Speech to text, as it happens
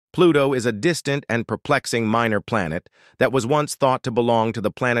Pluto is a distant and perplexing minor planet that was once thought to belong to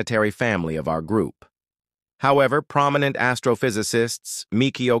the planetary family of our group. However, prominent astrophysicists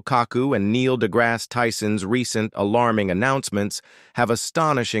Michio Kaku and Neil deGrasse Tyson's recent alarming announcements have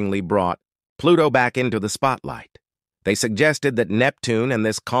astonishingly brought Pluto back into the spotlight. They suggested that Neptune and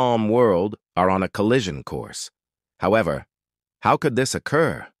this calm world are on a collision course. However, how could this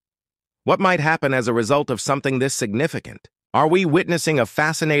occur? What might happen as a result of something this significant? Are we witnessing a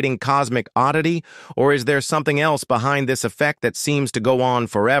fascinating cosmic oddity, or is there something else behind this effect that seems to go on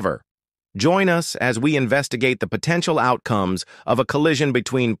forever? Join us as we investigate the potential outcomes of a collision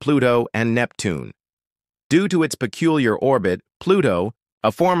between Pluto and Neptune. Due to its peculiar orbit, Pluto,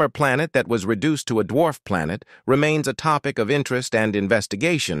 a former planet that was reduced to a dwarf planet, remains a topic of interest and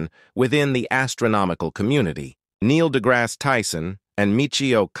investigation within the astronomical community. Neil deGrasse Tyson and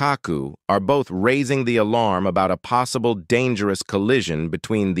Michio Kaku are both raising the alarm about a possible dangerous collision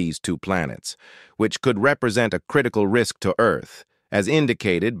between these two planets, which could represent a critical risk to Earth, as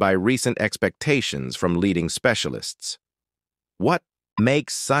indicated by recent expectations from leading specialists. What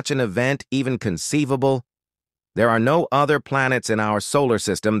makes such an event even conceivable? There are no other planets in our solar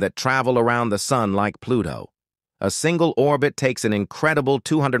system that travel around the Sun like Pluto. A single orbit takes an incredible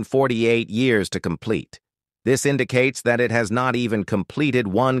 248 years to complete. This indicates that it has not even completed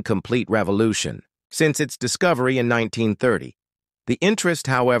one complete revolution since its discovery in 1930. The interest,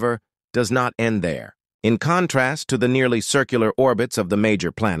 however, does not end there. In contrast to the nearly circular orbits of the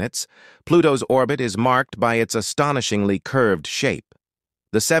major planets, Pluto's orbit is marked by its astonishingly curved shape.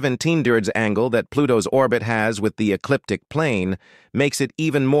 The 17° angle that Pluto's orbit has with the ecliptic plane makes it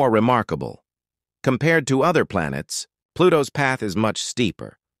even more remarkable. Compared to other planets, Pluto's path is much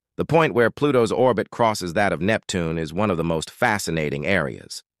steeper. The point where Pluto's orbit crosses that of Neptune is one of the most fascinating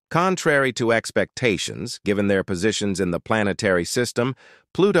areas. Contrary to expectations, given their positions in the planetary system,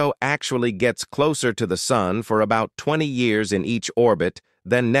 Pluto actually gets closer to the Sun for about 20 years in each orbit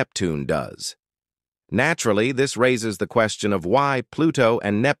than Neptune does. Naturally, this raises the question of why Pluto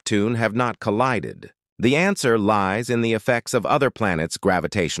and Neptune have not collided. The answer lies in the effects of other planets'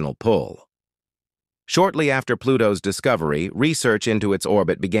 gravitational pull. Shortly after Pluto's discovery, research into its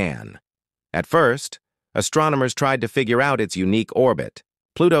orbit began. At first, astronomers tried to figure out its unique orbit.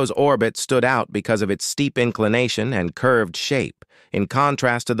 Pluto's orbit stood out because of its steep inclination and curved shape, in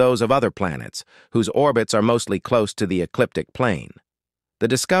contrast to those of other planets, whose orbits are mostly close to the ecliptic plane. The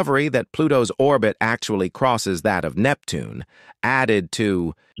discovery that Pluto's orbit actually crosses that of Neptune added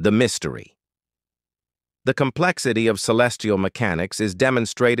to the mystery. The complexity of celestial mechanics is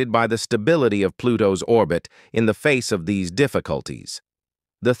demonstrated by the stability of Pluto's orbit in the face of these difficulties.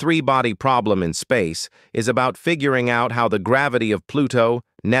 The three-body problem in space is about figuring out how the gravity of Pluto,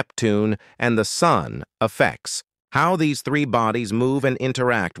 Neptune, and the Sun affects how these three bodies move and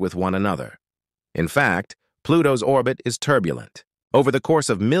interact with one another. In fact, Pluto's orbit is turbulent. Over the course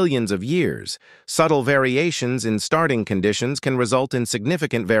of millions of years, subtle variations in starting conditions can result in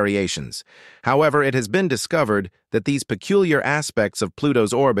significant variations. However, it has been discovered that these peculiar aspects of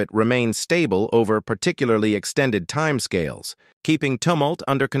Pluto's orbit remain stable over particularly extended timescales, keeping tumult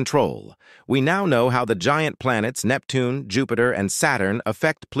under control. We now know how the giant planets Neptune, Jupiter, and Saturn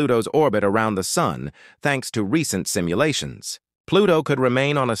affect Pluto's orbit around the Sun, thanks to recent simulations. Pluto could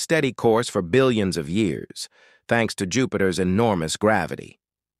remain on a steady course for billions of years, thanks to Jupiter's enormous gravity.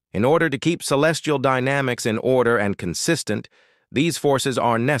 In order to keep celestial dynamics in order and consistent, these forces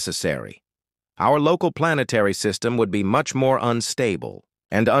are necessary. Our local planetary system would be much more unstable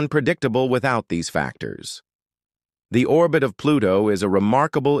and unpredictable without these factors. The orbit of Pluto is a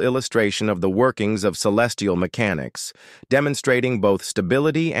remarkable illustration of the workings of celestial mechanics, demonstrating both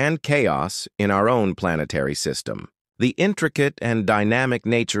stability and chaos in our own planetary system. The intricate and dynamic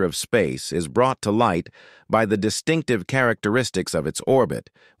nature of space is brought to light by the distinctive characteristics of its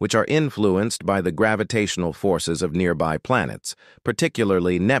orbit, which are influenced by the gravitational forces of nearby planets,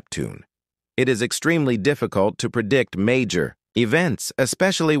 particularly Neptune. It is extremely difficult to predict major events,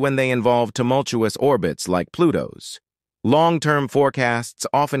 especially when they involve tumultuous orbits like Pluto's. Long-term forecasts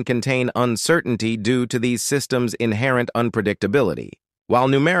often contain uncertainty due to these systems' inherent unpredictability. While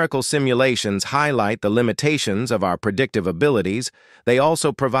numerical simulations highlight the limitations of our predictive abilities, they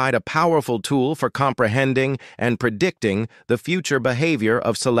also provide a powerful tool for comprehending and predicting the future behavior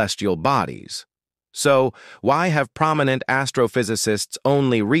of celestial bodies. So, why have prominent astrophysicists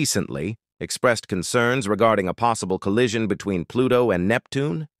only recently expressed concerns regarding a possible collision between Pluto and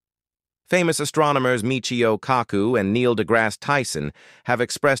Neptune? Famous astronomers Michio Kaku and Neil deGrasse Tyson have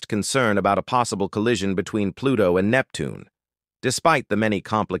expressed concern about a possible collision between Pluto and Neptune, despite the many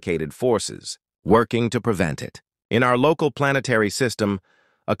complicated forces working to prevent it. In our local planetary system,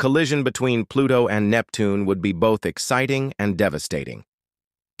 a collision between Pluto and Neptune would be both exciting and devastating.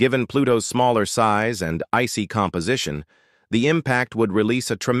 Given Pluto's smaller size and icy composition, the impact would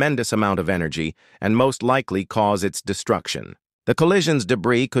release a tremendous amount of energy and most likely cause its destruction. The collision's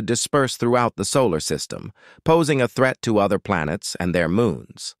debris could disperse throughout the solar system, posing a threat to other planets and their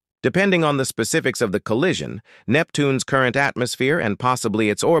moons. Depending on the specifics of the collision, Neptune's current atmosphere and possibly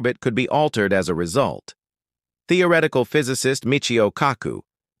its orbit could be altered as a result. Theoretical physicist Michio Kaku,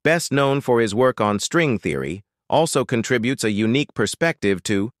 best known for his work on string theory, also contributes a unique perspective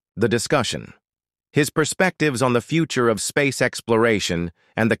to the discussion. His perspectives on the future of space exploration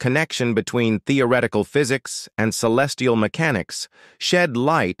and the connection between theoretical physics and celestial mechanics shed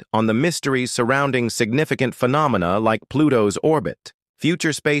light on the mysteries surrounding significant phenomena like Pluto's orbit.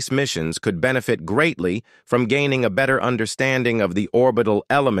 Future space missions could benefit greatly from gaining a better understanding of the orbital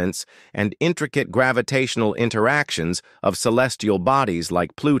elements and intricate gravitational interactions of celestial bodies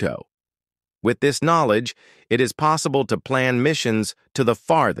like Pluto. With this knowledge, it is possible to plan missions to the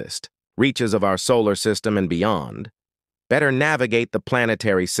farthest reaches of our solar system and beyond, better navigate the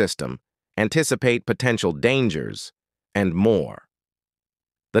planetary system, anticipate potential dangers, and more.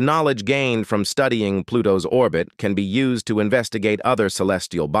 The knowledge gained from studying Pluto's orbit can be used to investigate other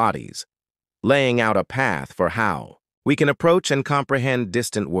celestial bodies, laying out a path for how we can approach and comprehend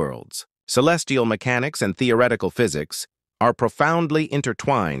distant worlds. Celestial mechanics and theoretical physics are profoundly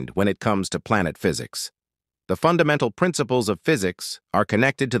intertwined when it comes to planet physics. The fundamental principles of physics are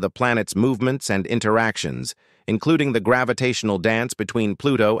connected to the planet's movements and interactions, including the gravitational dance between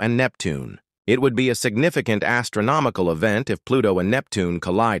Pluto and Neptune. It would be a significant astronomical event if Pluto and Neptune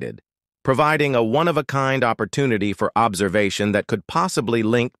collided, providing a one-of-a-kind opportunity for observation that could possibly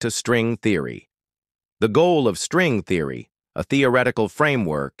link to string theory. The goal of string theory, a theoretical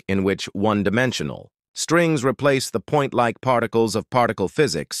framework in which one-dimensional strings replace the point-like particles of particle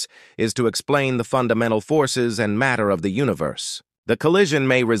physics, is to explain the fundamental forces and matter of the universe. The collision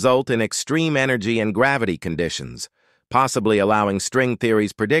may result in extreme energy and gravity conditions, possibly allowing string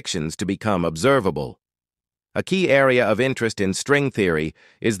theory's predictions to become observable. A key area of interest in string theory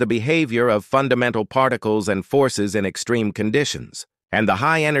is the behavior of fundamental particles and forces in extreme conditions, and the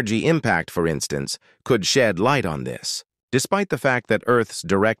high-energy impact, for instance, could shed light on this. Despite the fact that Earth's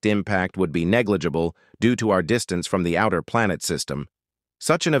direct impact would be negligible due to our distance from the outer planet system,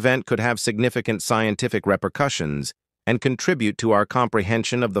 such an event could have significant scientific repercussions and contribute to our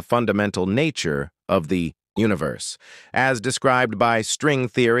comprehension of the fundamental nature of the universe, as described by string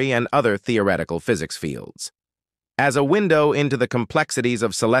theory and other theoretical physics fields. As a window into the complexities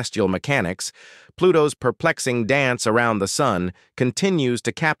of celestial mechanics, Pluto's perplexing dance around the Sun continues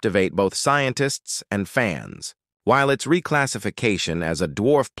to captivate both scientists and fans. While its reclassification as a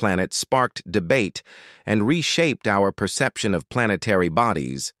dwarf planet sparked debate and reshaped our perception of planetary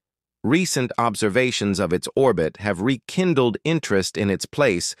bodies, recent observations of its orbit have rekindled interest in its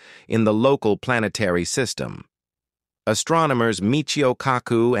place in the local planetary system. Astronomers Michio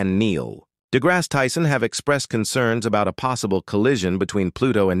Kaku and Neil deGrasse Tyson have expressed concerns about a possible collision between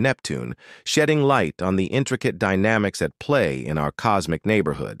Pluto and Neptune, shedding light on the intricate dynamics at play in our cosmic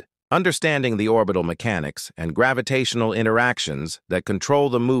neighborhood. Understanding the orbital mechanics and gravitational interactions that control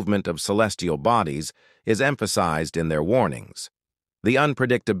the movement of celestial bodies is emphasized in their warnings. The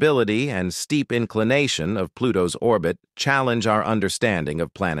unpredictability and steep inclination of Pluto's orbit challenge our understanding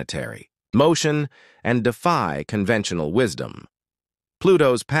of planetary motion and defy conventional wisdom.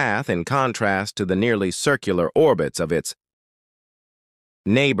 Pluto's path, in contrast to the nearly circular orbits of its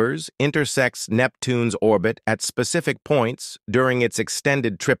neighbors, intersects Neptune's orbit at specific points during its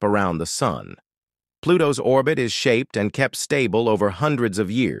extended trip around the Sun. Pluto's orbit is shaped and kept stable over hundreds of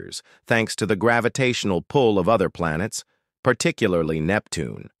years, thanks to the gravitational pull of other planets, particularly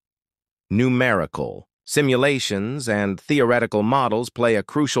Neptune. Numerical simulations and theoretical models play a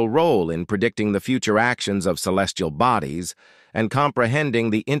crucial role in predicting the future actions of celestial bodies and comprehending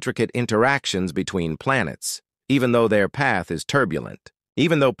the intricate interactions between planets, even though their path is turbulent.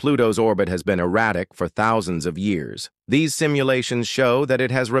 Even though Pluto's orbit has been erratic for thousands of years, these simulations show that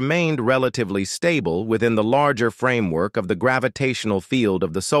it has remained relatively stable within the larger framework of the gravitational field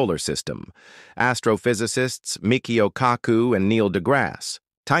of the solar system. Astrophysicists Michio Kaku and Neil deGrasse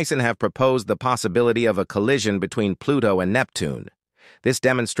Tyson have proposed the possibility of a collision between Pluto and Neptune. This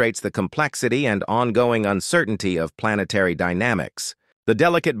demonstrates the complexity and ongoing uncertainty of planetary dynamics. The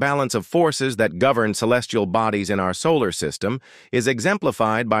delicate balance of forces that govern celestial bodies in our solar system is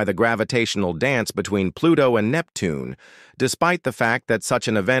exemplified by the gravitational dance between Pluto and Neptune, despite the fact that such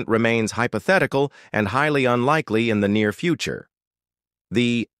an event remains hypothetical and highly unlikely in the near future.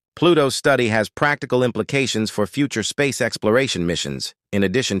 The Pluto's study has practical implications for future space exploration missions, in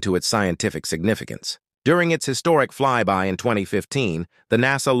addition to its scientific significance. During its historic flyby in 2015, the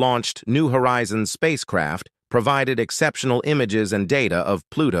NASA launched New Horizons spacecraft provided exceptional images and data of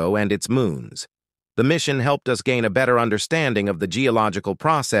Pluto and its moons. The mission helped us gain a better understanding of the geological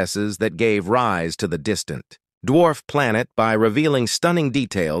processes that gave rise to the distant dwarf planet by revealing stunning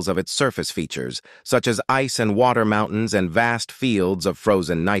details of its surface features, such as ice and water mountains and vast fields of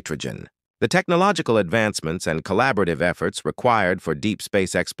frozen nitrogen. The technological advancements and collaborative efforts required for deep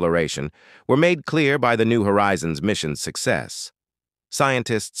space exploration were made clear by the New Horizons mission's success.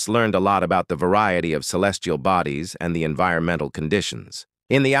 Scientists learned a lot about the variety of celestial bodies and the environmental conditions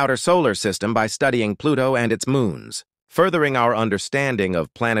in the outer solar system by studying Pluto and its moons. Furthering our understanding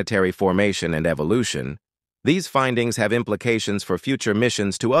of planetary formation and evolution, these findings have implications for future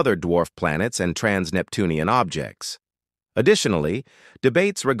missions to other dwarf planets and trans-Neptunian objects. Additionally,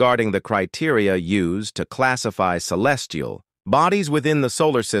 debates regarding the criteria used to classify celestial bodies within the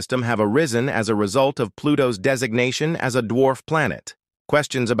solar system have arisen as a result of Pluto's designation as a dwarf planet.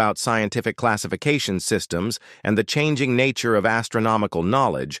 Questions about scientific classification systems and the changing nature of astronomical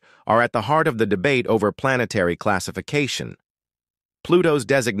knowledge are at the heart of the debate over planetary classification. Pluto's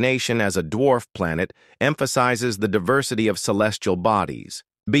designation as a dwarf planet emphasizes the diversity of celestial bodies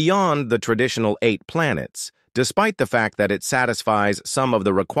beyond the traditional 8 planets, despite the fact that it satisfies some of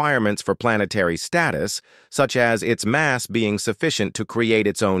the requirements for planetary status, such as its mass being sufficient to create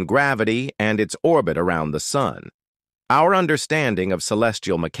its own gravity and its orbit around the Sun. Our understanding of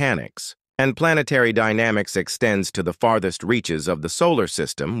celestial mechanics and planetary dynamics extends to the farthest reaches of the solar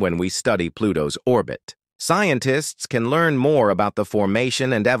system when we study Pluto's orbit. Scientists can learn more about the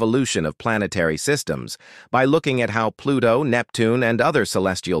formation and evolution of planetary systems by looking at how Pluto, Neptune, and other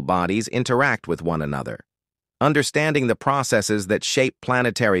celestial bodies interact with one another. Understanding the processes that shape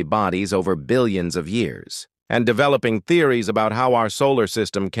planetary bodies over billions of years, and developing theories about how our solar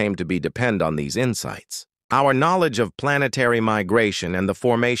system came to be depend on these insights. Our knowledge of planetary migration and the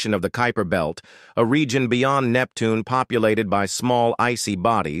formation of the Kuiper Belt, a region beyond Neptune populated by small icy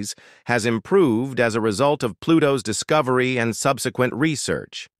bodies, has improved as a result of Pluto's discovery and subsequent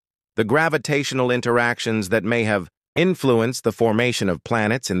research. The gravitational interactions that may have influenced the formation of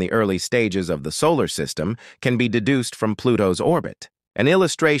planets in the early stages of the solar system can be deduced from Pluto's orbit. An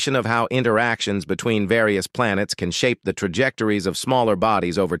illustration of how interactions between various planets can shape the trajectories of smaller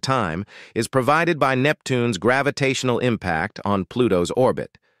bodies over time is provided by Neptune's gravitational impact on Pluto's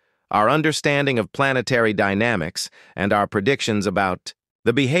orbit. Our understanding of planetary dynamics and our predictions about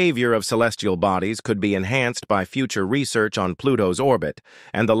the behavior of celestial bodies could be enhanced by future research on Pluto's orbit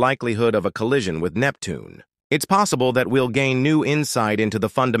and the likelihood of a collision with Neptune. It's possible that we'll gain new insight into the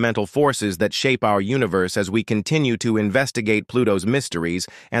fundamental forces that shape our universe as we continue to investigate Pluto's mysteries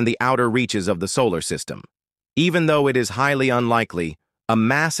and the outer reaches of the solar system. Even though it is highly unlikely, a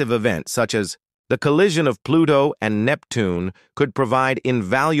massive event such as the collision of Pluto and Neptune could provide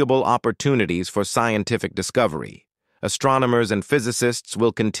invaluable opportunities for scientific discovery. Astronomers and physicists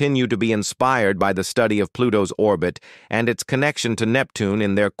will continue to be inspired by the study of Pluto's orbit and its connection to Neptune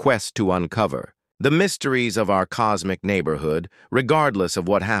in their quest to uncover the mysteries of our cosmic neighborhood, regardless of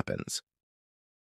what happens.